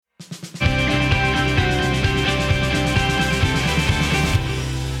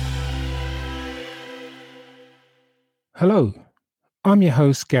Hello, I'm your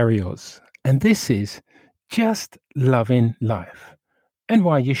host, Gary Oz, and this is Just Loving Life and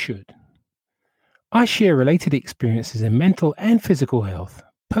Why You Should. I share related experiences in mental and physical health,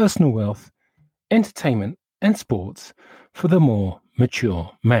 personal wealth, entertainment, and sports for the more mature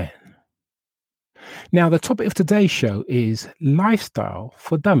man. Now, the topic of today's show is lifestyle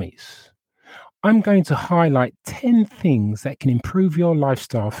for dummies. I'm going to highlight 10 things that can improve your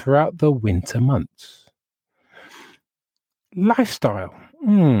lifestyle throughout the winter months. Lifestyle.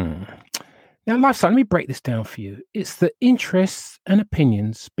 Now, lifestyle, let me break this down for you. It's the interests and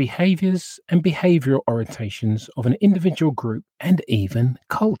opinions, behaviors and behavioral orientations of an individual group and even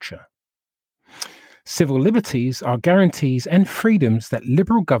culture. Civil liberties are guarantees and freedoms that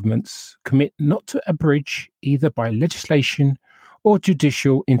liberal governments commit not to abridge either by legislation or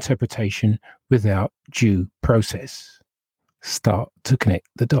judicial interpretation without due process. Start to connect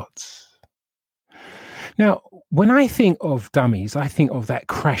the dots. Now, when I think of dummies, I think of that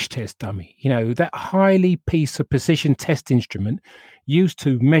crash test dummy, that highly piece of precision test instrument used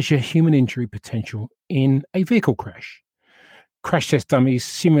to measure human injury potential in a vehicle crash. Crash test dummies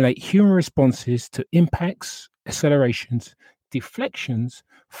simulate human responses to impacts, accelerations, deflections,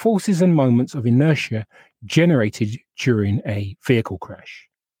 forces, and moments of inertia generated during a vehicle crash.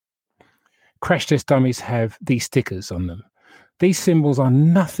 Crash test dummies have these stickers on them. These symbols are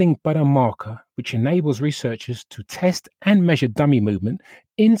nothing but a marker which enables researchers to test and measure dummy movement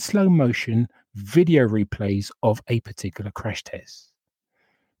in slow motion video replays of a particular crash test.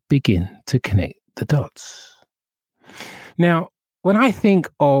 Begin to connect the dots. Now, when I think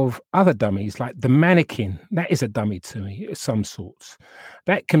of other dummies like the mannequin, that is a dummy to me of some sorts.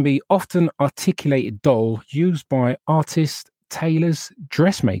 That can be often articulated doll used by artists, tailors,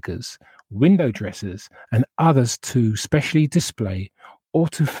 dressmakers, window dressers, and others to specially display or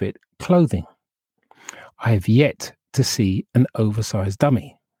to fit clothing. I have yet to see an oversized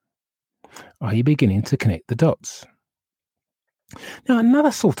dummy. Are you beginning to connect the dots? Now,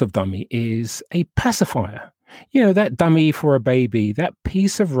 another sort of dummy is a pacifier. That dummy for a baby, that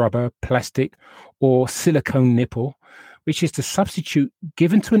piece of rubber, plastic, or silicone nipple, which is the substitute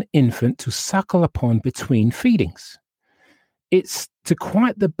given to an infant to suckle upon between feedings. It's to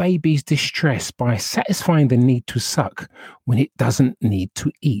quiet the baby's distress by satisfying the need to suck when it doesn't need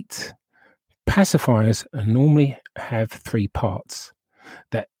to eat. Pacifiers normally have 3 parts: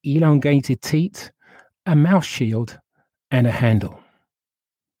 that elongated teat, a mouth shield, and a handle.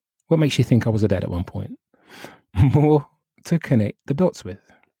 What makes you think I was a dad at one point? More to connect the dots with.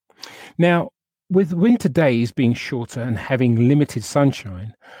 Now, with winter days being shorter and having limited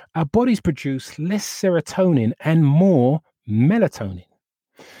sunshine, our bodies produce less serotonin and more melatonin.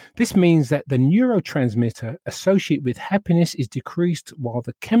 This means that the neurotransmitter associated with happiness is decreased while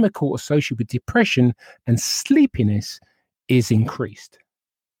the chemical associated with depression and sleepiness is increased.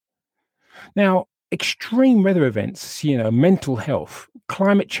 Now, extreme weather events, mental health,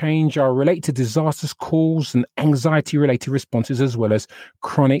 climate change are related to disasters caused and anxiety-related responses, as well as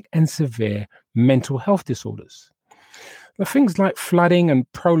chronic and severe mental health disorders. Things like flooding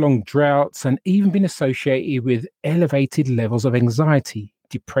and prolonged droughts and even been associated with elevated levels of anxiety,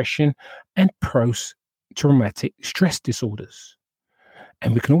 depression, and post-traumatic stress disorders.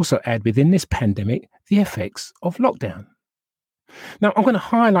 And we can also add within this pandemic the effects of lockdown. Now, I'm going to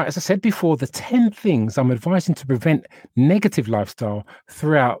highlight, as I said before, the 10 things I'm advising to prevent negative lifestyle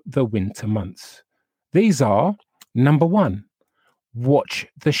throughout the winter months. These are, number 1, watch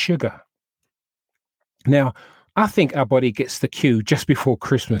the sugar. Now, I think our body gets the cue just before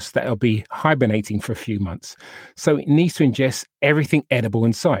Christmas that it'll be hibernating for a few months. So it needs to ingest everything edible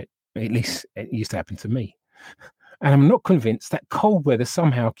in sight. At least it used to happen to me. And I'm not convinced that cold weather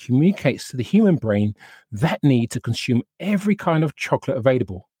somehow communicates to the human brain that need to consume every kind of chocolate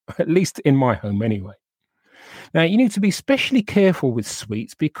available, at least in my home anyway. Now, you need to be especially careful with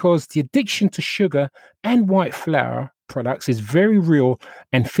sweets because the addiction to sugar and white flour products is very real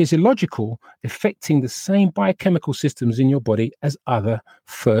and physiological, affecting the same biochemical systems in your body as other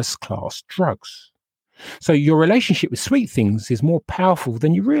first-class drugs. So your relationship with sweet things is more powerful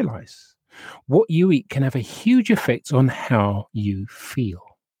than you realize. What you eat can have a huge effect on how you feel.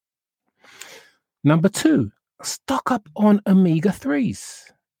 Number 2, stock up on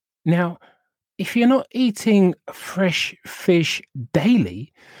omega-3s. Now, if you're not eating fresh fish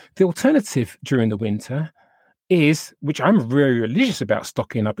daily, the alternative during the winter is, which I'm very religious about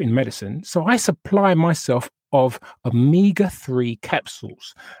stocking up in medicine, so I supply myself of omega-3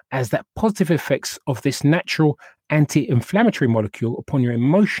 capsules as that positive effects of this natural anti-inflammatory molecule upon your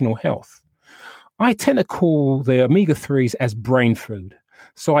emotional health. I tend to call the omega-3s as brain food,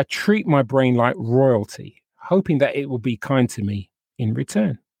 so I treat my brain like royalty. hoping that it will be kind to me in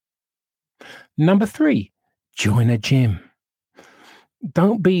return. Number 3, join a gym.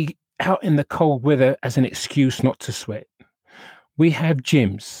 Don't be out in the cold weather as an excuse not to sweat. We have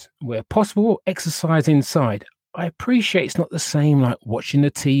gyms where possible, exercise inside. I appreciate it's not the same like watching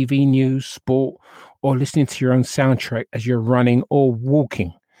the TV news, sport, or listening to your own soundtrack as you're running or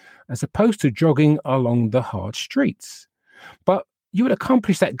walking, as opposed to jogging along the hard streets. But you would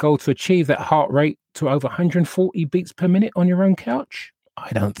accomplish that goal to achieve that heart rate to over 140 beats per minute on your own couch? I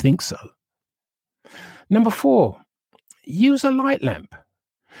don't think so. Number 4, use a light lamp.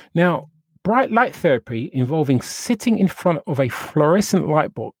 Now, bright light therapy involving sitting in front of a fluorescent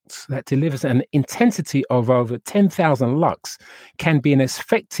light box that delivers an intensity of over 10,000 lux can be an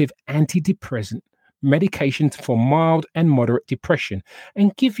effective antidepressant medication for mild and moderate depression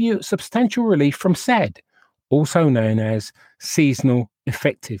and give you substantial relief from SAD, also known as seasonal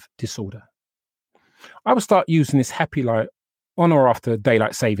affective disorder. I will start using this happy light on or after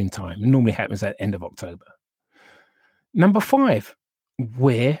daylight saving time. It normally happens at the end of October. Number 5,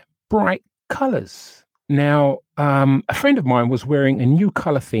 wear bright colors. Now, a friend of mine was wearing a new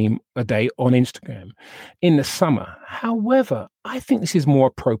color theme a day on Instagram in the summer. However, I think this is more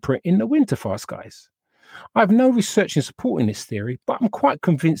appropriate in the winter for us guys. I have no research in supporting this theory, but I'm quite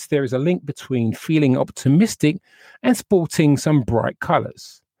convinced there is a link between feeling optimistic and sporting some bright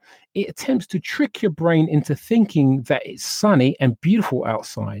colors. It attempts to trick your brain into thinking that it's sunny and beautiful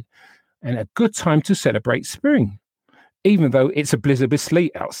outside and a good time to celebrate spring, even though it's a blizzard with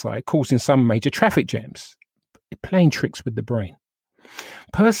sleet outside, causing some major traffic jams. Playing tricks with the brain.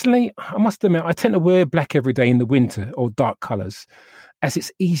 Personally, I must admit, I tend to wear black every day in the winter or dark colors, as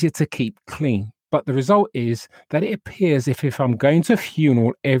it's easier to keep clean. But the result is that it appears if I'm going to a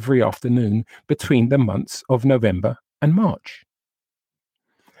funeral every afternoon between the months of November and March.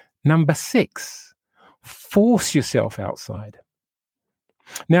 Number 6, force yourself outside.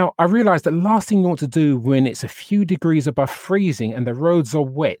 Now, I realize the last thing you want to do when it's a few degrees above freezing and the roads are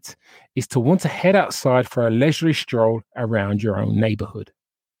wet is to want to head outside for a leisurely stroll around your own neighborhood.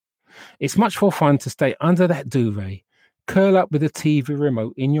 It's much more fun to stay under that duvet, curl up with a TV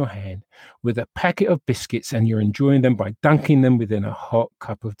remote in your hand with a packet of biscuits, and you're enjoying them by dunking them within a hot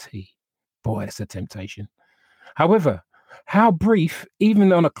cup of tea. Boy, that's a temptation. However, how brief,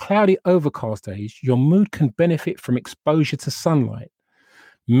 even on a cloudy, overcast day, your mood can benefit from exposure to sunlight.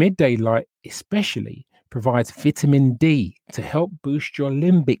 Midday light especially provides vitamin D to help boost your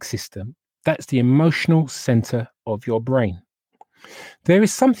limbic system. That's the emotional center of your brain. There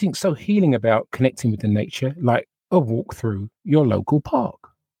is something so healing about connecting with the nature, like a walk through your local park.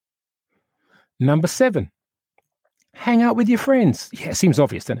 Number 7, hang out with your friends. Yeah, it seems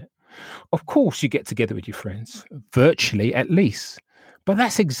obvious, doesn't it? Of course, you get together with your friends, virtually at least. But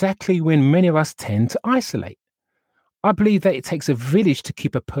that's exactly when many of us tend to isolate. I believe that it takes a village to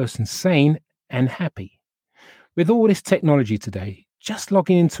keep a person sane and happy. With all this technology today, just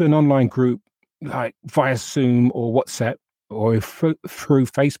logging into an online group like via Zoom or WhatsApp or through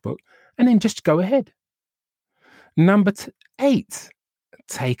Facebook, and then just go ahead. Number 8,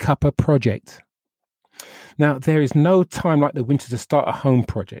 take up a project. Now, there is no time like the winter to start a home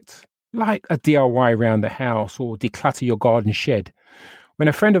project, like a DIY around the house or declutter your garden shed. When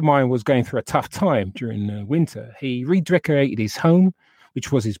a friend of mine was going through a tough time during the winter, he redecorated his home,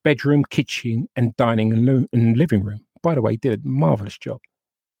 which was his bedroom, kitchen, and dining and living room. By the way, he did a marvelous job.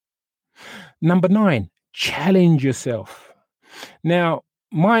 Number 9, challenge yourself. Now,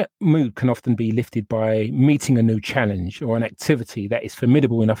 my mood can often be lifted by meeting a new challenge or an activity that is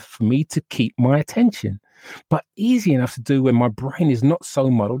formidable enough for me to keep my attention, but easy enough to do when my brain is not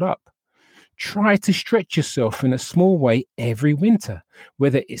so muddled up. Try to stretch yourself in a small way every winter,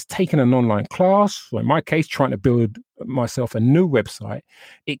 whether it's taking an online class, or in my case, trying to build myself a new website.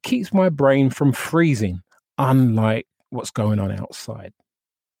 It keeps my brain from freezing, unlike what's going on outside.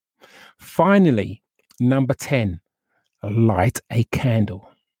 Finally, number 10, light a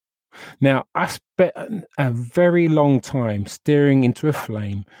candle. Now, I spent a very long time staring into a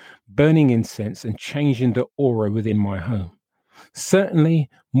flame, burning incense, and changing the aura within my home. Certainly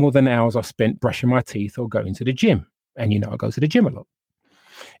more than hours I've spent brushing my teeth or going to the gym. And I go to the gym a lot.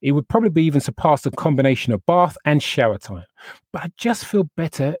 It would probably even surpass the combination of bath and shower time. But I just feel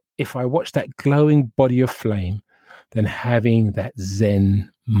better if I watch that glowing body of flame than having that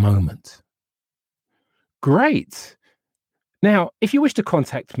Zen moment. Great. Now, if you wish to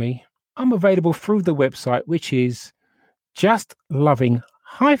contact me, I'm available through the website, which is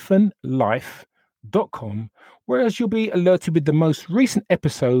justloving-life.com, whereas you'll be alerted with the most recent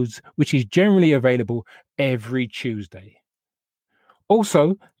episodes, which is generally available every Tuesday.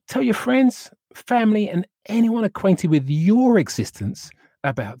 Also, tell your friends, family, and anyone acquainted with your existence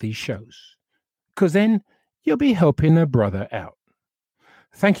about these shows, because then you'll be helping a brother out.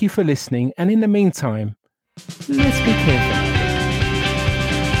 Thank you for listening, and in the meantime, let's be careful.